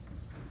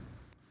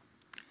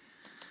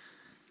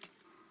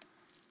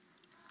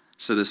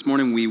So this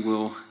morning we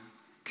will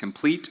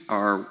complete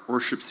our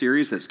worship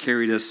series that's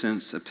carried us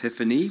since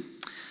Epiphany.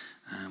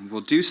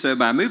 We'll do so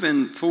by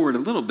moving forward a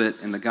little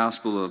bit in the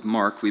Gospel of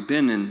Mark. We've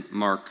been in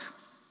Mark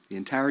the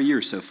entire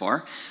year so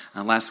far.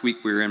 Last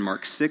week we were in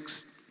Mark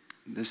 6.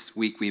 This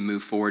week we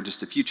move forward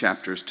just a few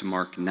chapters to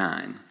Mark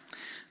 9.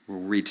 We'll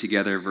read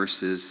together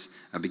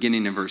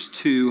beginning in verse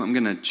 2. I'm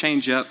going to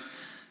change up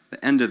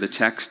the end of the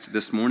text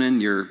this morning.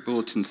 Your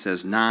bulletin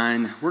says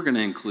 9. We're going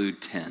to include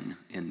 10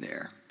 in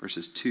there,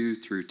 verses 2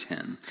 through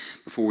 10.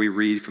 Before we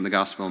read from the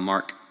Gospel of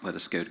Mark, let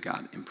us go to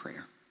God in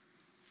prayer.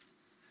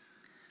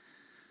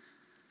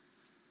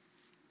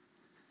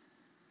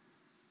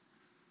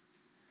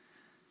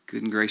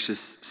 Good and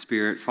gracious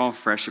Spirit, fall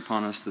fresh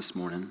upon us this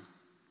morning.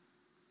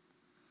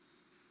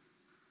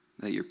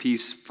 That your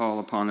peace fall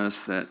upon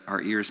us, that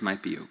our ears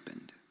might be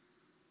opened,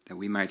 that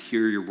we might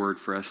hear your word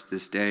for us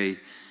this day,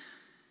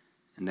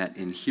 and that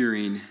in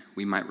hearing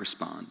we might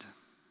respond.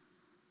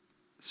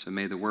 So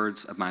may the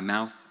words of my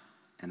mouth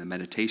and the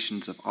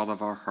meditations of all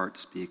of our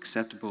hearts be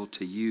acceptable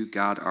to you,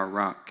 God, our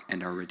rock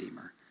and our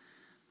Redeemer.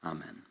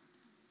 Amen.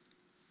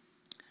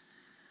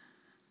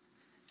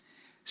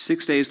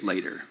 6 days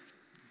later,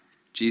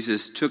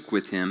 Jesus took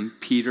with him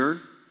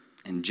Peter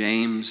and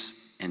James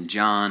and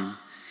John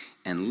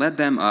and led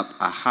them up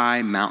a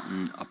high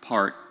mountain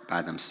apart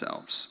by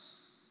themselves.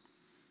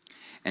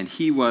 And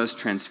he was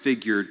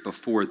transfigured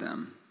before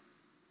them,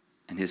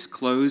 and his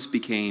clothes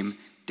became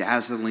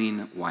dazzling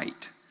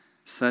white,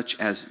 such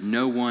as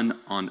no one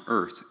on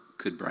earth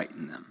could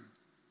brighten them.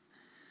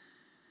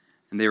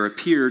 And there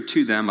appeared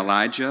to them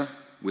Elijah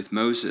with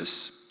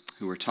Moses,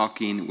 who were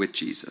talking with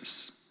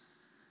Jesus.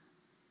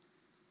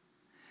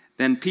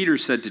 Then Peter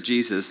said to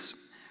Jesus,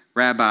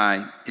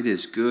 "Rabbi, it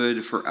is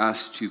good for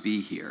us to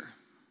be here.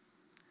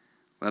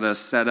 Let us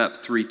set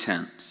up 3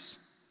 tents,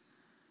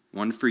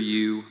 one for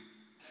you,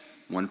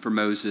 one for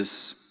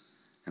Moses,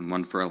 and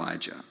one for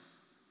Elijah."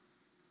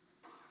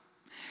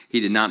 He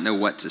did not know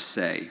what to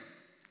say,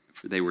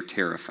 for they were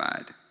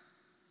terrified.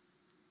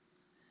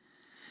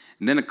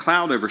 And then a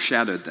cloud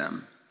overshadowed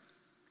them,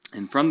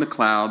 and from the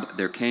cloud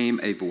there came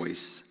a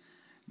voice,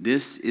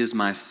 "This is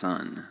my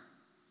son,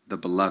 the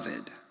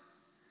beloved.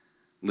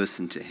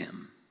 Listen to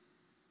him."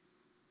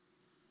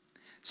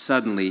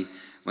 Suddenly,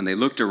 when they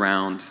looked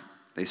around,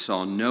 they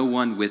saw no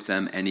one with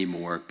them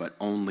anymore, but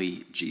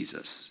only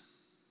Jesus.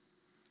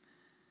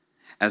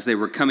 As they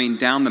were coming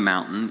down the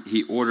mountain,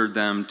 he ordered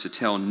them to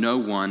tell no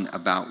one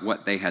about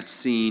what they had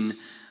seen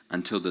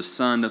until the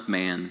Son of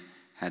Man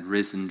had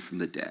risen from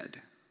the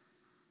dead.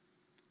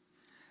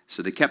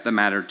 So they kept the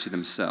matter to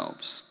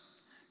themselves,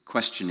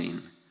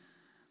 questioning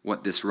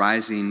what this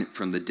rising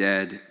from the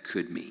dead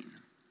could mean.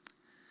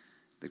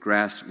 The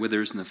grass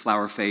withers and the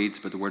flower fades,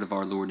 but the word of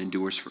our Lord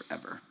endures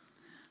forever.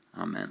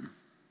 Amen.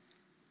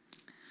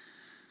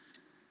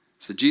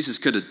 So Jesus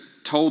could have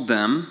told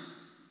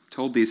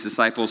these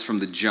disciples from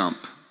the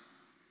jump.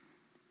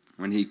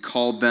 When he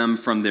called them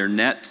from their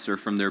nets or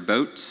from their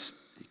boats,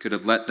 he could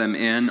have let them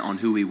in on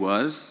who he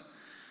was.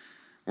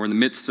 Or in the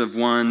midst of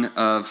one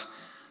of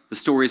the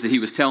stories that he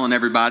was telling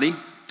everybody,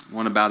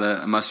 one about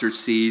a mustard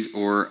seed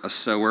or a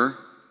sower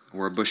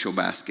or a bushel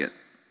basket.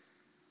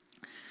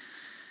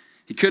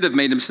 He could have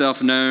made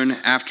himself known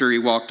after he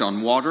walked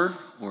on water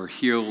or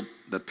healed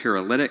the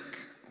paralytic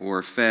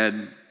or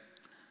fed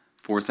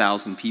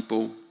 4,000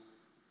 people.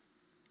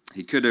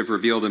 He could have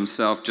revealed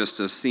himself just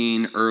as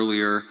seen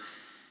earlier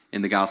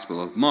in the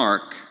Gospel of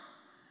Mark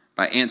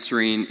by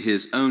answering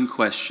his own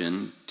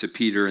question to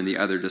Peter and the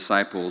other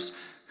disciples,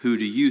 "Who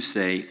do you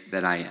say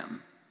that I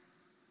am?"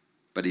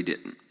 But he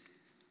didn't.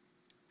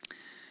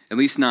 At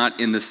least not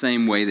in the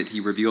same way that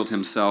he revealed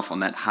himself on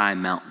that high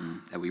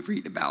mountain that we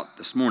read about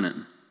this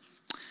morning.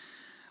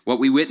 What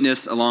we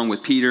witnessed along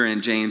with Peter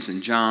and James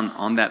and John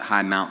on that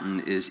high mountain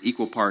is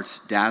equal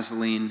parts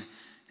dazzling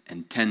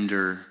and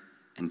tender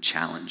and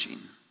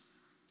challenging.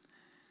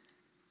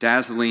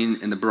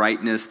 Dazzling in the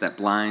brightness that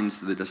blinds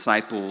the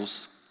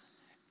disciples,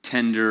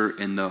 tender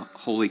in the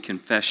holy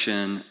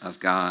confession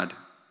of God,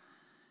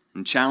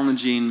 and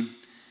challenging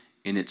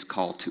in its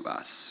call to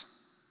us.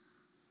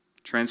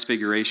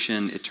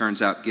 Transfiguration, it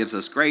turns out, gives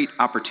us great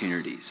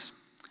opportunities.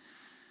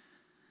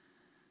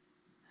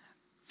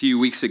 A few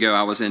weeks ago,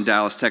 I was in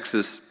Dallas,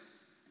 Texas.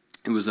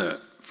 It was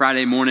a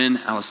Friday morning.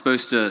 I was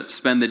supposed to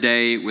spend the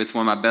day with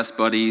one of my best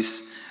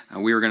buddies.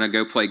 We were going to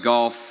go play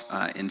golf.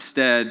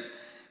 Instead,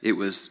 it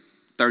was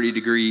 30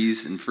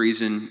 degrees and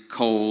freezing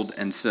cold,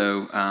 and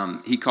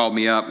so he called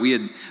me up. We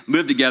had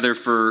lived together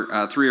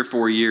for 3 or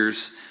 4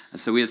 years, and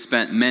so we had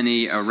spent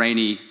many a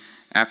rainy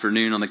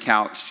afternoon on the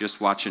couch just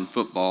watching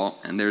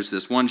football. And there's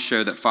this one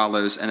show that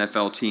follows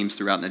NFL teams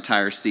throughout an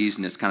entire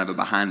season. It's kind of a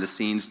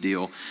behind-the-scenes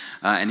deal.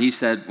 And he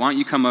said, "Why don't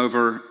you come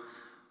over?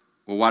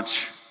 We'll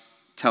watch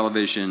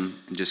television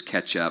and just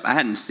catch up." I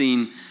hadn't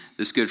seen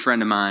this good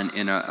friend of mine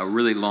in a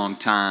really long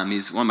time.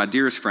 He's one of my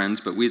dearest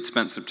friends, but we had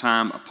spent some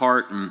time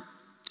apart, and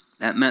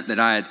that meant that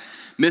I had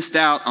missed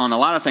out on a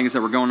lot of things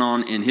that were going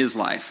on in his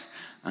life.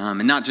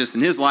 And not just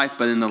in his life,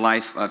 but in the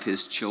life of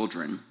his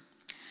children.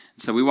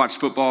 So we watched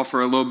football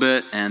for a little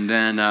bit, and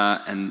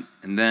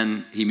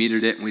then he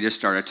muted it, and we just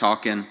started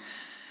talking.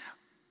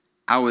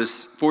 I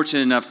was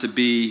fortunate enough to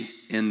be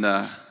in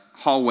the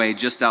hallway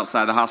just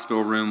outside the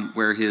hospital room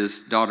where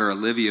his daughter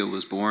Olivia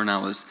was born. I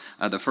was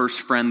the first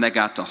friend that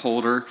got to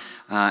hold her,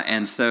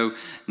 and so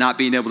not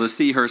being able to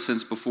see her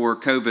since before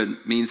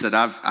COVID means that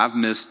I've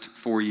missed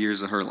 4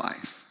 years of her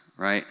life,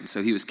 right? And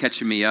so he was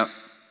catching me up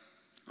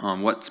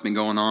on what's been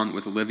going on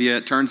with Olivia.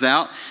 It turns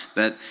out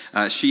that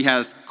she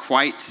has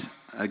quite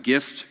a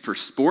gift for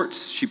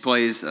sports. She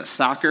plays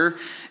soccer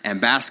and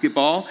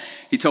basketball.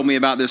 He told me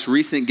about this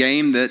recent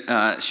game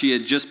that she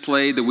had just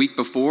played the week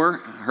before.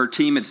 Her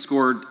team had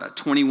scored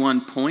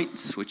 21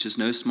 points, which is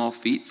no small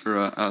feat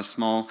for a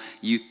small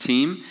youth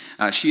team.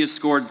 She had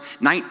scored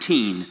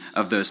 19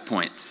 of those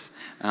points.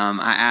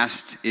 I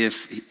asked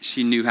if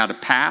she knew how to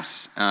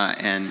pass,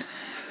 and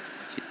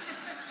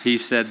he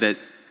said that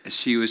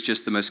she was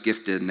just the most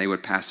gifted, and they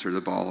would pass her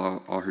the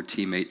ball, all her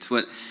teammates.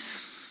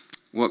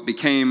 What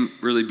became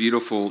really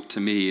beautiful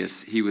to me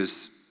is he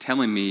was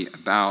telling me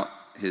about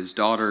his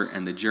daughter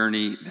and the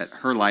journey that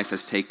her life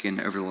has taken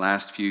over the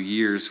last few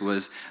years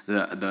was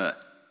the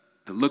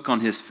look on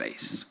his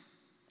face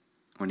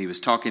when he was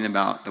talking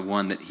about the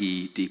one that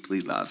he deeply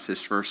loves, his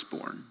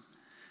firstborn.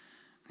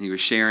 He was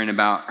sharing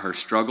about her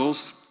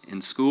struggles in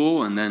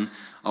school and then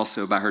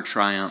also about her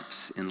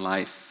triumphs in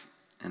life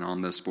and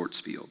on the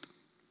sports field.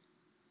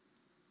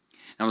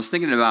 I was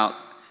thinking about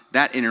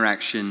that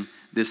interaction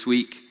this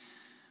week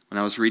when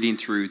I was reading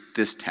through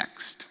this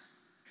text.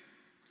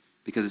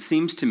 Because it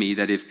seems to me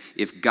that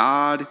if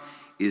God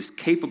is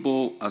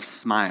capable of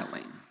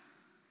smiling,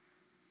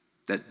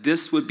 that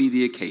this would be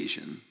the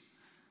occasion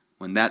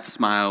when that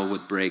smile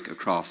would break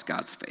across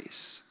God's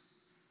face.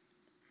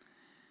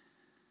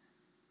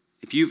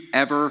 If you've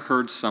ever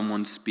heard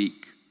someone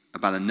speak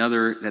about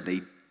another that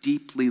they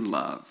deeply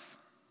love,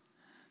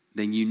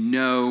 then you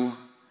know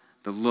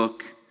the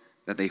look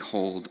that they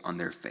hold on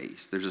their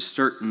face. There's a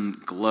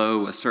certain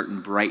glow, a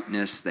certain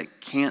brightness that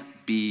can't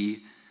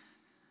be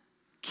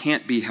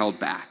held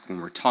back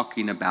when we're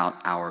talking about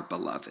our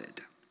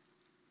beloved.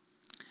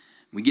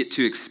 We get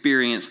to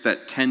experience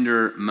that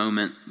tender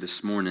moment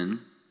this morning.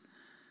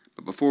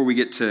 But before we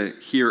get to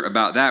hear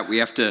about that, we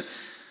have to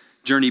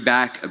journey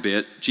back a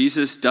bit.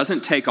 Jesus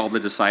doesn't take all the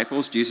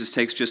disciples. Jesus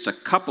takes just a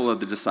couple of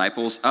the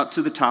disciples up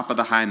to the top of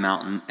the high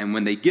mountain. And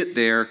when they get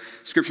there,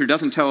 Scripture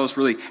doesn't tell us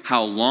really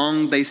how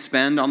long they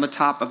spend on the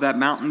top of that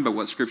mountain. But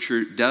what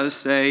Scripture does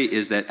say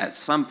is that at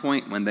some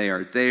point when they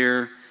are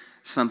there,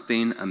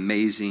 something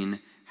amazing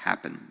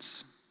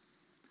happens.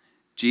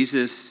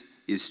 Jesus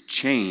is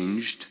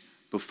changed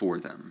before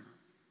them.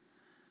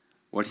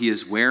 What he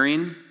is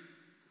wearing,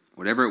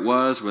 whatever it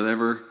was,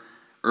 whatever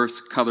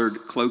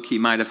earth-colored cloak he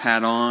might have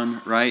had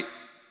on, right,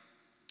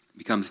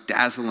 becomes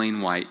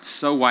dazzling white,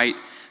 so white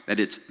that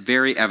it's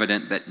very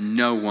evident that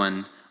no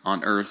one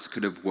on earth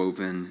could have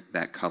woven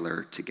that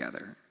color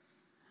together.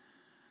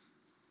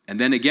 And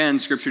then again,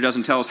 Scripture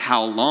doesn't tell us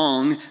how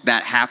long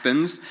that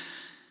happens,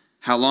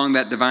 how long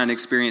that divine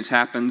experience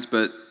happens,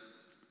 but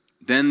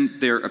then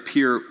there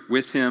appear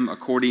with him,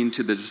 according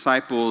to the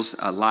disciples,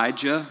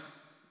 Elijah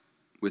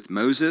with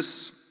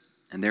Moses,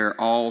 and they're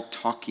all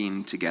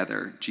talking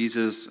together,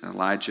 Jesus,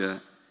 Elijah,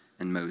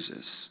 and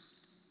Moses.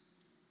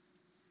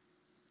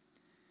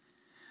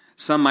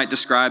 Some might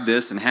describe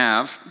this and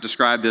have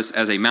described this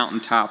as a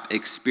mountaintop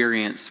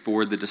experience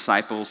for the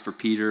disciples, for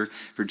Peter,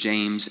 for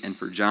James, and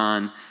for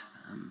John.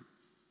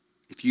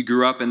 If you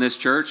grew up in this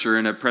church or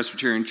in a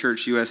Presbyterian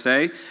Church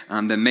USA,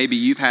 then maybe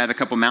you've had a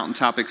couple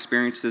mountaintop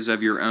experiences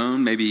of your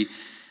own, maybe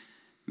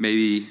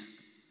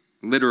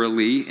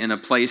literally in a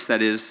place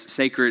that is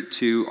sacred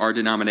to our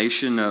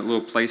denomination, a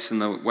little place in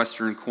the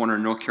western corner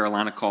of North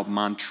Carolina called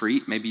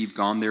Montreat. Maybe you've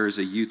gone there as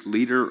a youth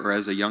leader or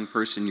as a young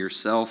person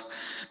yourself.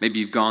 Maybe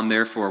you've gone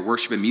there for a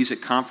worship and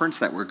music conference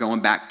that we're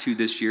going back to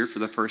this year for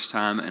the first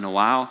time in a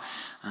while.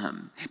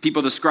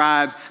 People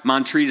describe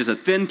Montreat as a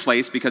thin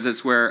place because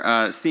it's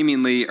where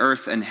seemingly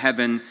earth and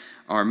heaven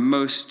are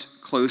most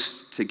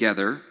close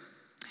together.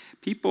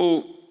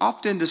 People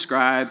often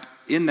describe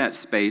in that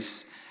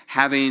space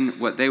having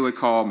what they would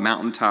call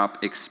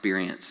mountaintop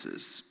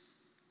experiences.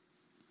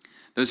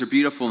 Those are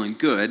beautiful and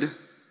good,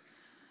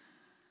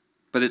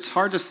 but it's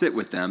hard to sit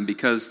with them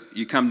because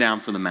you come down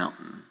from the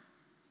mountain.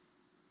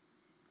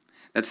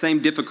 That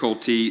same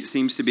difficulty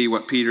seems to be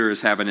what Peter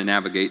is having to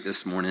navigate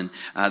this morning.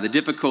 The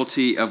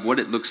difficulty of what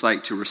it looks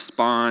like to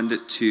respond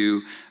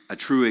to a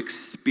true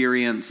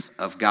experience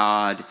of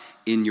God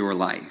in your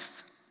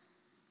life.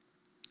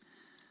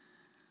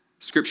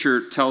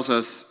 Scripture tells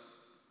us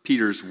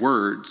Peter's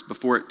words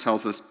before it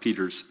tells us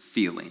Peter's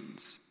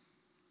feelings.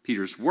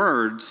 Peter's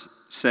words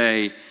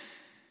say,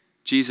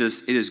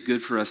 Jesus, it is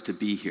good for us to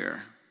be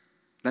here.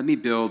 Let me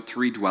build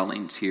 3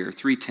 dwellings here,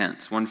 3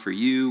 tents, one for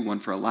you, one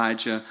for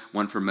Elijah,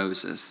 one for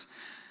Moses.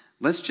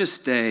 Let's just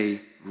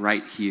stay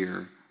right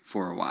here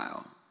for a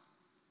while.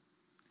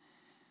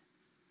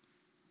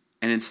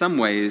 And in some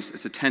ways,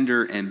 it's a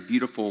tender and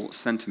beautiful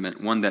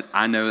sentiment, one that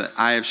I know that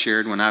I have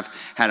shared when I've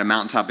had a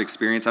mountaintop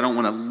experience. I don't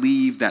want to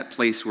leave that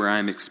place where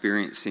I'm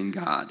experiencing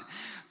God.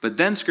 But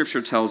then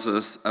Scripture tells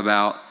us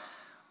about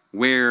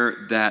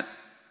where that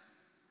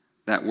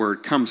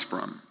word comes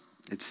from.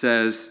 It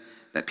says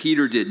that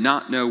Peter did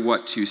not know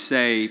what to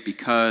say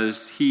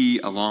because he,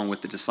 along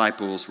with the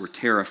disciples, were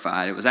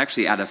terrified. It was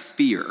actually out of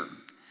fear,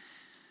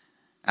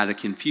 out of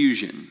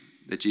confusion,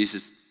 that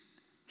Jesus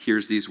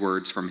hears these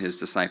words from his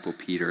disciple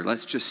Peter.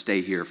 Let's just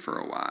stay here for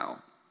a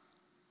while.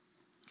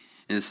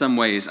 And in some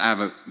ways, I have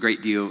a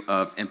great deal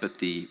of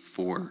empathy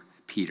for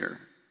Peter.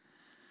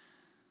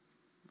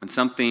 When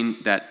something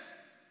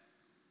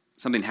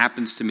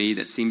happens to me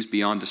that seems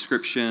beyond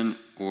description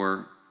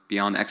or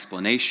beyond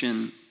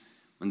explanation,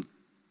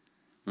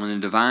 when a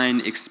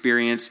divine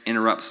experience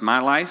interrupts my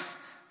life,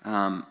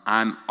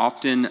 I'm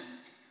often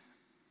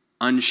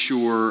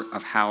unsure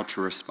of how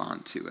to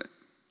respond to it.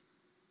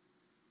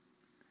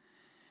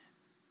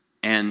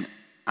 And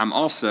I'm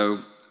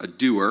also a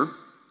doer,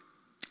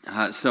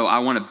 so I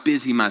want to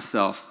busy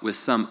myself with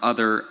some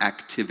other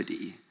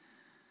activity.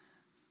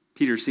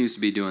 Peter seems to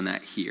be doing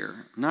that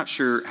here. I'm not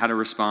sure how to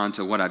respond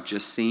to what I've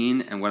just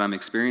seen and what I'm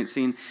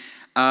experiencing.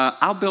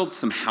 I'll build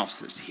some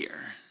houses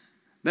here.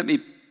 Let me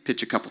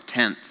pitch a couple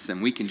tents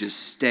and we can just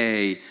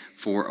stay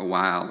for a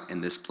while in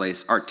this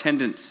place. Our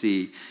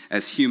tendency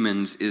as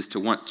humans is to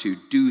want to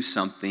do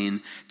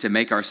something to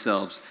make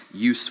ourselves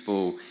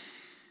useful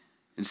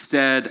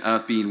instead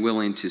of being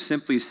willing to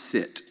simply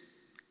sit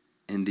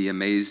in the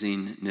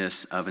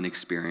amazingness of an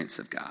experience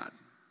of God.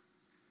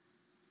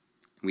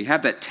 We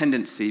have that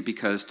tendency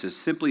because to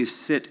simply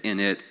sit in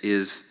it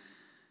is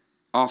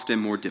often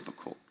more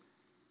difficult.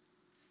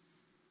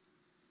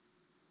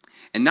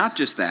 And not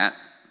just that,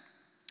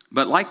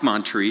 but like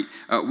Montreat,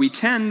 we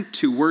tend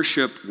to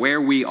worship where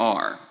we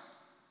are,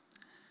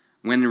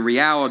 when in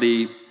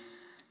reality,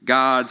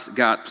 God's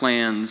got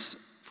plans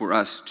for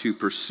us to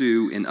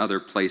pursue in other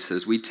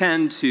places. We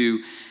tend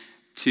to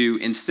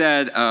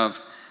instead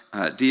of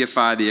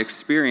deify the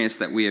experience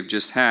that we have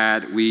just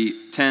had,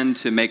 we tend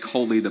to make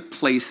holy the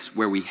place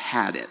where we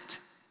had it.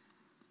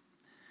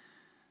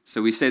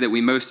 So we say that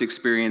we most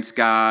experience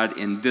God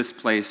in this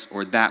place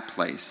or that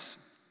place,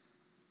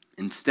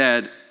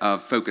 instead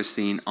of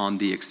focusing on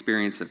the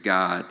experience of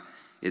God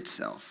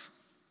itself.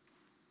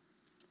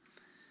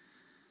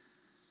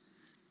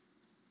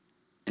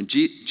 And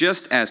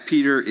just as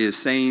Peter is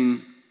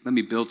saying, let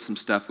me build some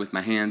stuff with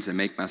my hands and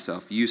make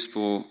myself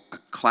useful, a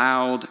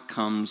cloud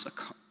comes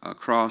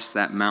across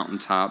that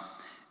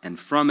mountaintop, and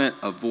from it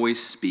a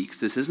voice speaks.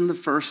 This isn't the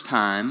first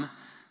time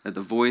that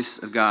the voice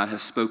of God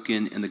has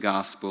spoken in the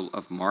Gospel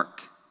of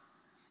Mark.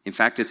 In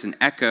fact, it's an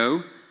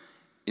echo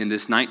in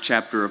this 9th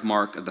chapter of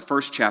Mark, of the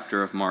 1st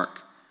chapter of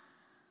Mark,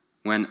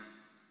 when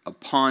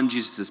upon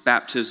Jesus'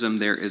 baptism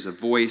there is a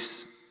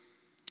voice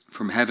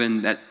from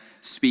heaven that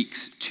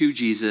speaks to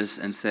Jesus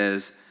and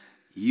says,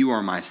 "You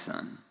are my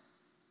son,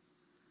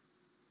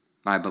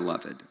 my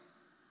beloved.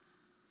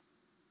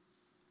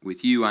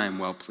 With you I am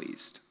well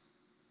pleased."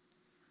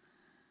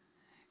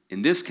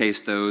 In this case,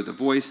 though, the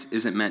voice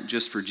isn't meant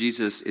just for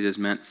Jesus. It is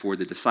meant for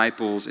the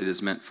disciples. It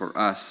is meant for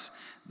us.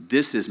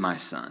 This is my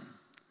son,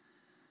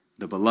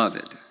 the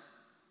beloved.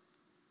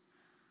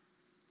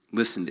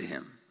 Listen to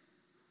him.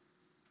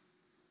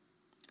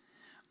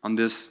 On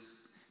this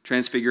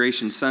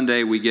Transfiguration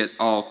Sunday, we get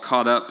all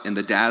caught up in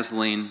the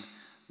dazzling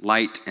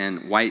light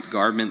and white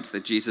garments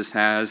that Jesus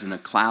has and a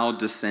cloud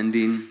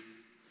descending.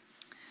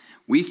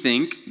 We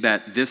think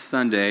that this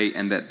Sunday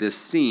and that this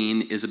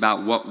scene is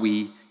about what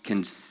we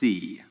can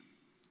see.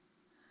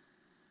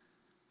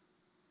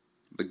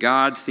 But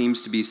God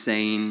seems to be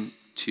saying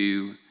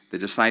to the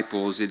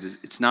disciples,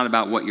 it's not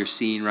about what you're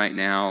seeing right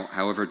now,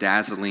 however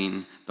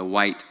dazzling the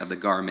white of the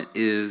garment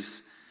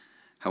is,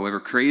 however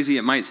crazy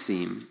it might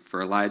seem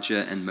for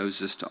Elijah and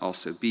Moses to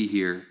also be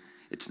here.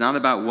 It's not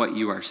about what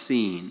you are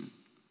seeing.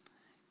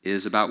 It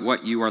is about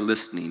what you are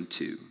listening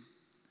to.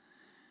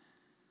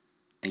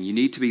 And you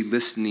need to be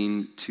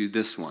listening to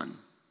this one,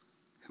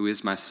 who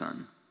is my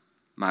son,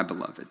 my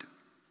beloved.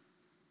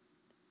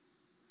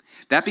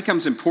 That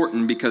becomes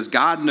important because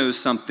God knows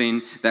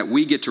something that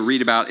we get to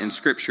read about in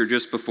Scripture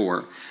just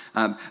before.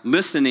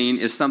 Listening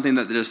is something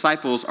that the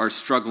disciples are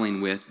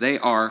struggling with. They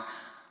are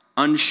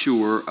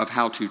unsure of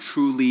how to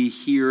truly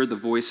hear the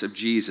voice of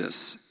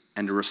Jesus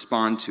and to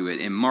respond to it.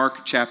 In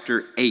Mark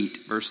chapter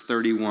 8, verse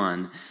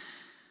 31,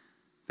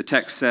 the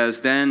text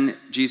says, "Then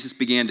Jesus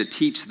began to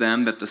teach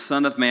them that the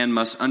Son of Man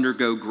must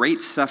undergo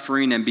great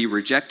suffering and be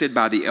rejected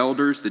by the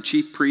elders, the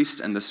chief priests,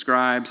 and the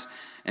scribes,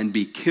 and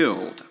be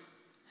killed,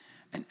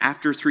 and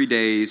after 3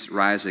 days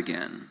rise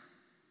again."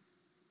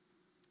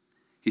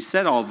 He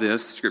said all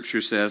this,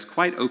 Scripture says,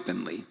 quite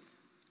openly.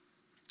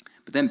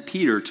 But then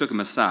Peter took him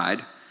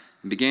aside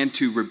and began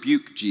to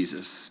rebuke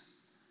Jesus.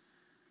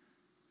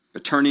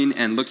 But turning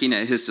and looking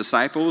at his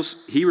disciples,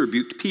 he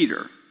rebuked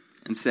Peter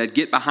and said,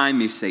 "Get behind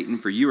me, Satan,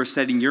 for you are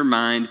setting your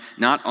mind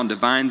not on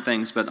divine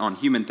things, but on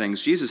human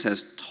things." Jesus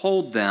has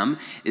told them,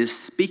 is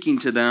speaking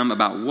to them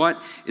about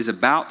what is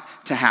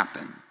about to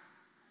happen.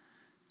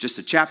 just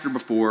a chapter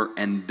before,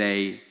 and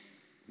they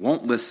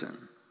won't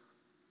listen.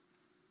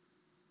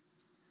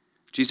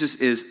 Jesus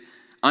is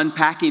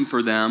unpacking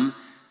for them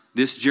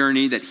this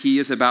journey that he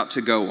is about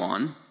to go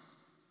on.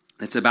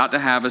 It's about to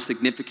have a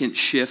significant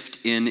shift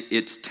in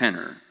its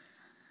tenor.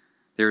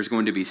 There is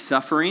going to be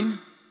suffering.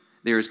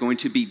 There is going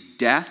to be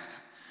death.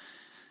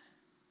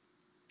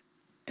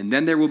 And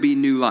then there will be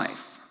new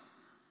life.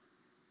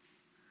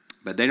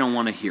 But they don't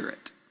want to hear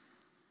it.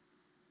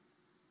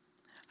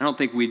 I don't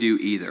think we do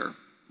either,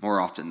 more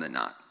often than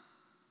not.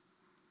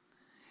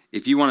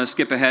 If you want to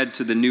skip ahead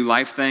to the new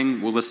life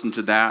thing, we'll listen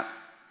to that.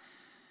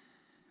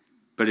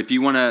 But if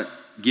you want to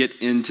get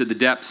into the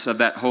depths of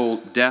that whole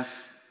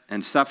death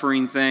and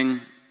suffering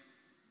thing,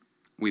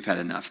 we've had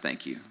enough,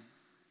 thank you.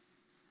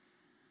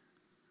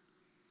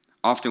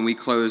 Often we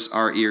close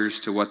our ears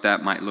to what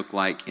that might look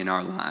like in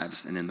our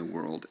lives and in the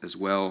world as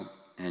well.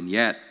 And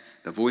yet,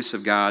 the voice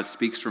of God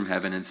speaks from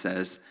heaven and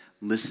says,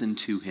 listen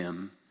to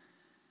him.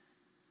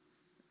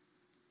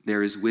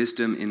 There is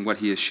wisdom in what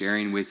he is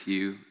sharing with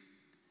you,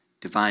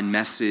 divine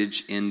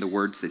message in the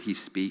words that he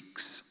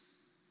speaks.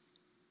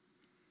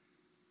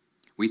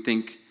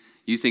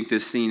 You think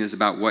this scene is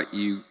about what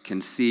you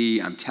can see.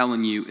 I'm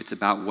telling you, it's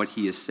about what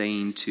he is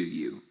saying to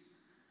you.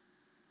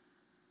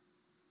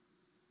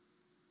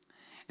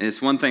 And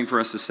it's one thing for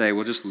us to say,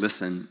 well, just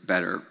listen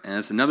better. And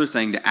it's another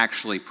thing to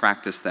actually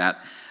practice that.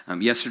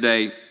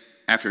 Yesterday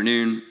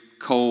afternoon,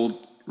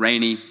 cold,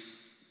 rainy.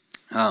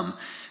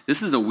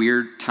 This is a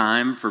weird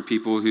time for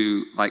people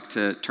who like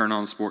to turn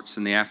on sports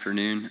in the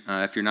afternoon.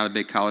 If you're not a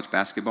big college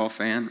basketball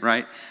fan,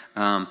 right?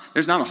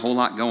 There's not a whole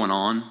lot going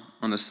on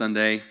a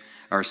Sunday,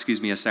 a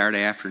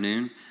Saturday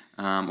afternoon,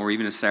 or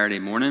even a Saturday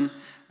morning.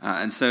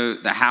 And so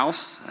the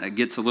house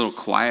gets a little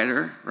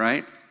quieter,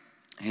 right?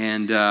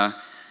 And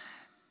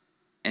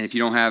if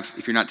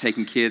you're not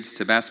taking kids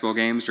to basketball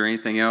games or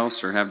anything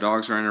else, or have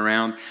dogs running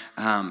around,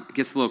 it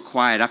gets a little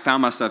quiet. I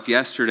found myself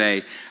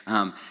yesterday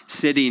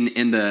sitting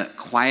in the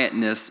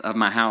quietness of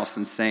my house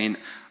and saying,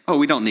 oh,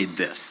 we don't need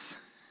this.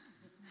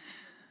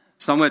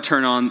 So I'm going to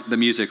turn on the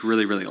music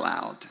really, really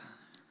loud,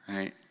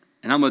 right?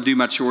 And I'm going to do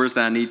my chores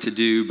that I need to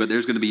do, but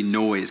there's going to be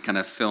noise kind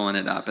of filling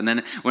it up. And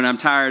then when I'm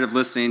tired of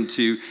listening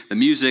to the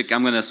music,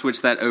 I'm going to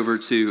switch that over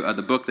to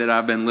the book that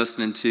I've been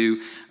listening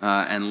to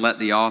and let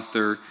the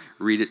author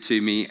read it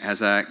to me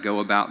as I go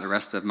about the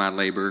rest of my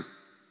labor.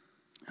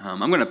 I'm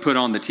going to put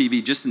on the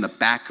TV just in the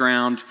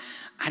background.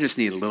 I just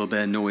need a little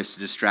bit of noise to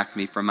distract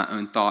me from my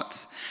own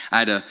thoughts. I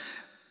had a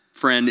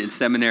friend in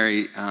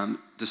seminary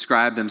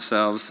describe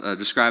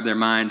their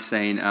mind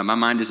saying, my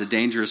mind is a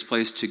dangerous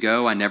place to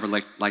go. I never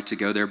like to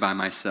go there by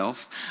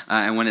myself.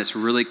 And when it's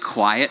really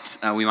quiet,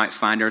 we might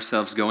find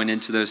ourselves going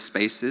into those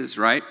spaces,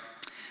 right?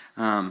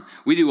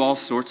 We do all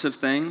sorts of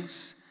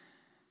things.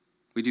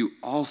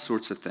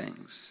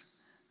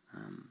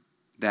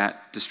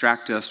 That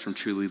distract us from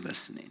truly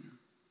listening.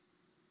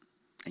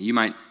 And you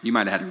might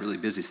have had a really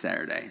busy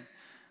Saturday.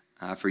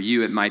 For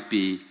you, it might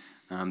be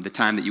the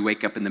time that you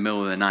wake up in the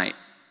middle of the night,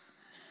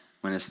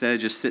 when instead of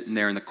just sitting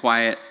there in the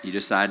quiet, you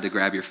decide to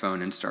grab your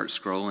phone and start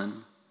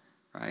scrolling,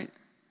 right?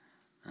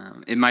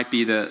 It might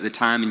be the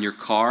time in your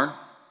car,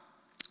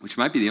 which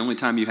might be the only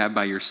time you have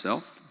by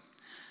yourself,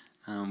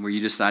 where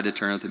you decide to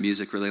turn up the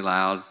music really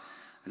loud.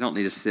 I don't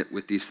need to sit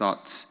with these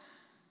thoughts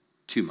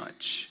too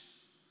much.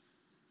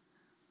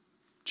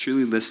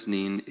 Truly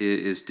listening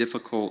is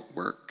difficult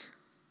work.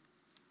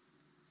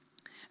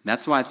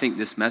 That's why I think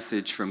this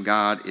message from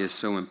God is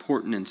so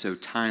important and so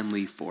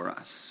timely for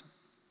us.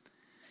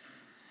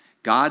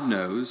 God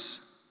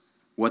knows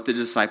what the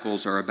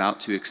disciples are about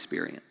to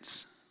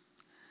experience.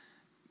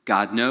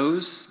 God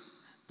knows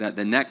that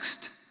the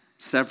next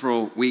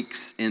several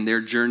weeks in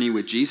their journey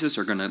with Jesus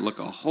are going to look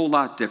a whole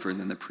lot different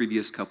than the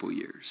previous couple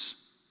years.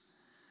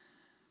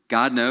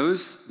 God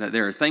knows that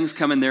there are things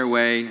coming their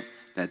way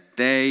that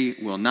they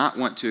will not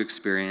want to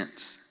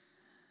experience.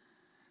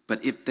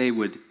 But if they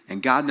would,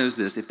 and God knows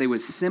this, if they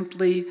would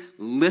simply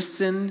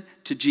listen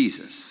to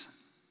Jesus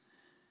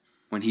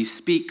when he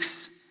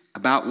speaks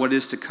about what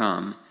is to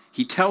come,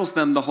 he tells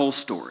them the whole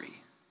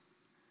story.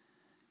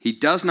 He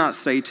does not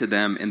say to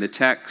them in the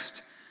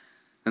text,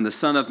 "And the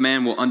Son of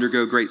Man will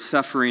undergo great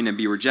suffering and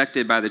be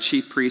rejected by the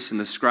chief priests and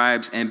the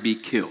scribes and be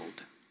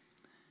killed."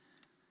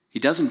 He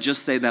doesn't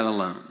just say that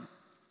alone.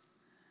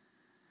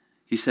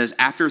 He says,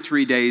 after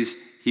 3 days,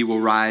 he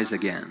will rise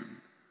again.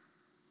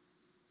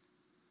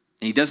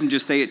 And he doesn't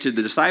just say it to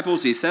the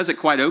disciples. He says it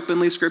quite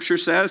openly, Scripture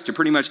says, to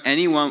pretty much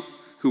anyone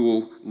who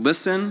will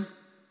listen.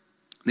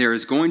 There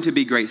is going to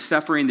be great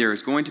suffering. There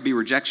is going to be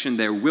rejection.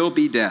 There will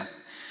be death.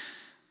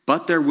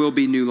 But there will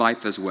be new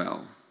life as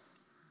well.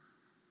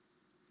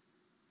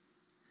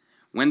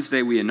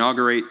 Wednesday, we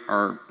inaugurate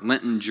our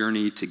Lenten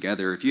journey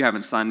together. If you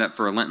haven't signed up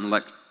for a Lenten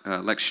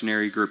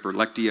lectionary group or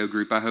Lectio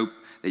group, I hope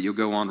that you'll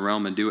go on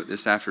Realm and do it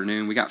this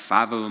afternoon. We got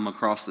 5 of them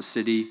across the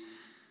city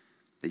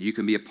that you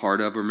can be a part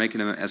of. We're making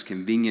them as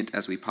convenient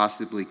as we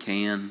possibly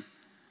can.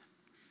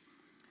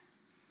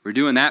 We're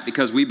doing that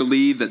because we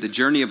believe that the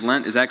journey of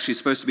Lent is actually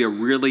supposed to be a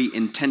really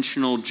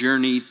intentional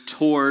journey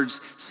towards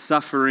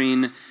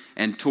suffering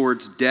and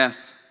towards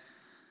death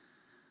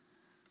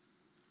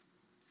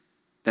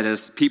That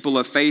as people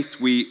of faith,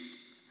 we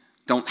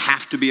don't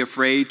have to be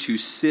afraid to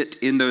sit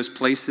in those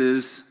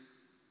places.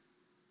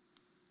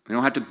 We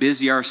don't have to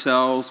busy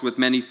ourselves with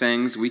many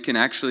things. We can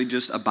actually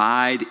just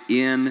abide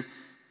in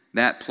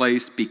that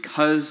place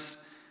because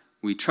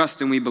we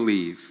trust and we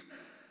believe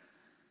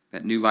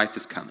that new life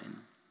is coming.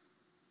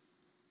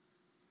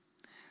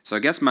 So I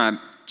guess my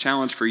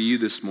challenge for you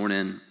this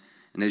morning,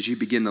 and as you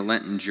begin the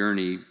Lenten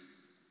journey,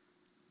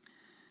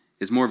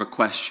 is more of a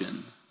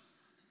question.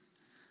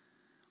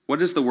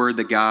 What is the word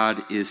that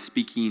God is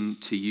speaking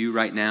to you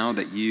right now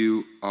that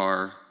you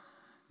are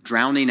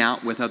drowning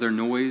out with other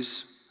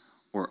noise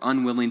or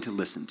unwilling to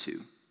listen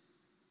to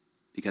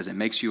because it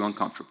makes you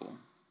uncomfortable?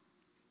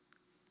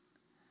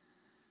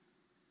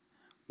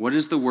 What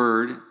is the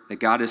word that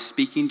God is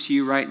speaking to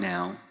you right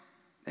now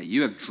that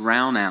you have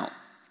drowned out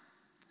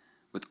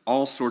with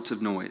all sorts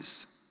of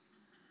noise,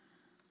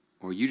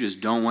 or you just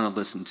don't want to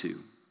listen to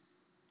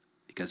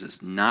because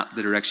it's not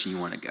the direction you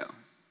want to go?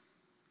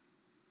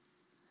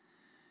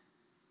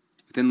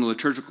 Within the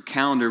liturgical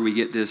calendar, we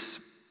get this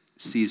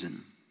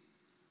season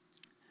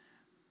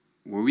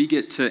where we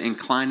get to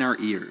incline our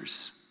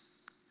ears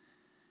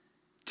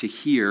to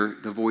hear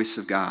the voice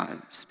of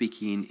God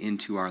speaking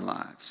into our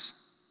lives.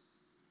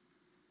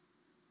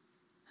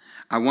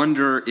 I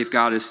wonder if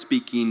God is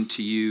speaking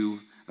to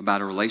you about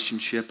a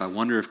relationship. I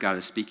wonder if God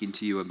is speaking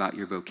to you about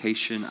your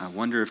vocation. I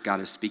wonder if God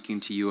is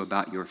speaking to you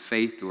about your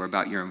faith or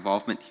about your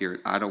involvement here at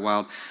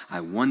Idlewild. I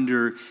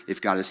wonder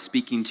if God is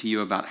speaking to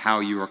you about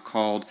how you are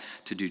called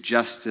to do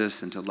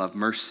justice and to love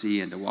mercy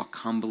and to walk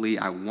humbly.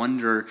 I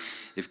wonder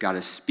if God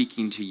is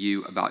speaking to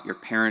you about your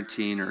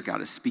parenting or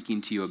God is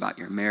speaking to you about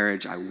your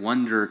marriage. I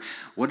wonder,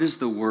 what is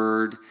the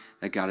word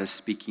that God is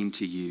speaking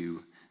to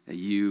you that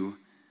you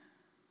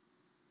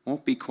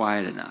won't be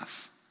quiet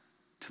enough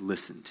to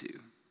listen to?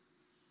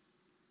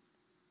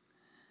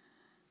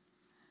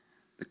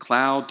 The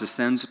cloud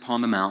descends upon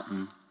the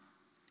mountain,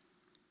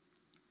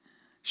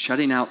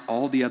 shutting out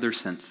all the other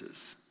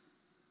senses,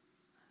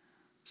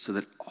 so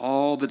that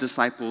all the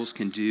disciples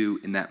can do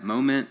in that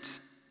moment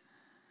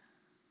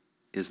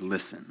is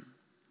listen.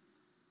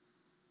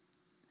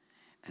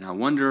 And I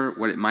wonder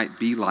what it might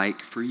be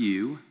like for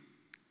you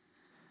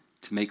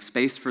to make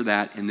space for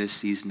that in this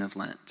season of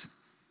Lent.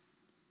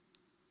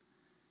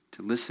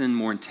 To listen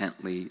more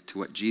intently to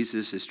what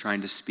Jesus is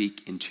trying to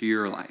speak into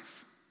your life.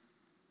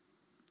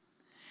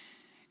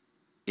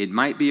 It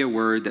might be a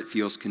word that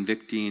feels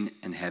convicting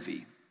and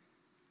heavy.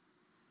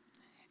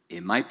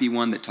 It might be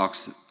one that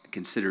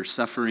considers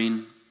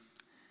suffering.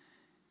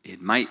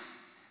 It might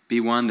be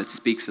one that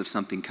speaks of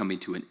something coming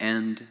to an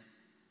end.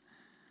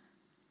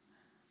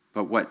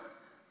 But what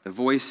the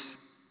voice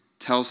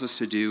tells us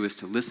to do is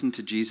to listen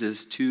to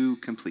Jesus to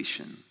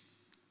completion.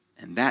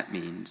 And that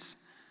means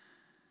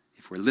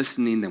if we're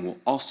listening, then we'll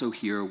also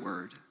hear a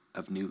word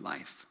of new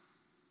life.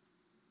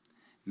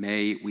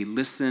 May we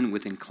listen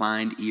with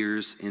inclined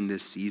ears in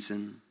this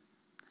season,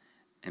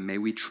 and may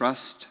we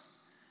trust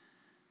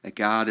that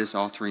God is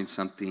authoring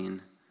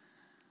something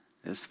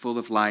that is full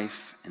of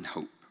life and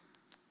hope.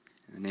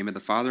 In the name of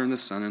the Father, and the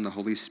Son, and the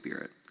Holy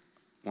Spirit,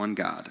 one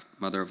God,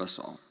 Mother of us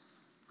all.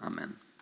 Amen.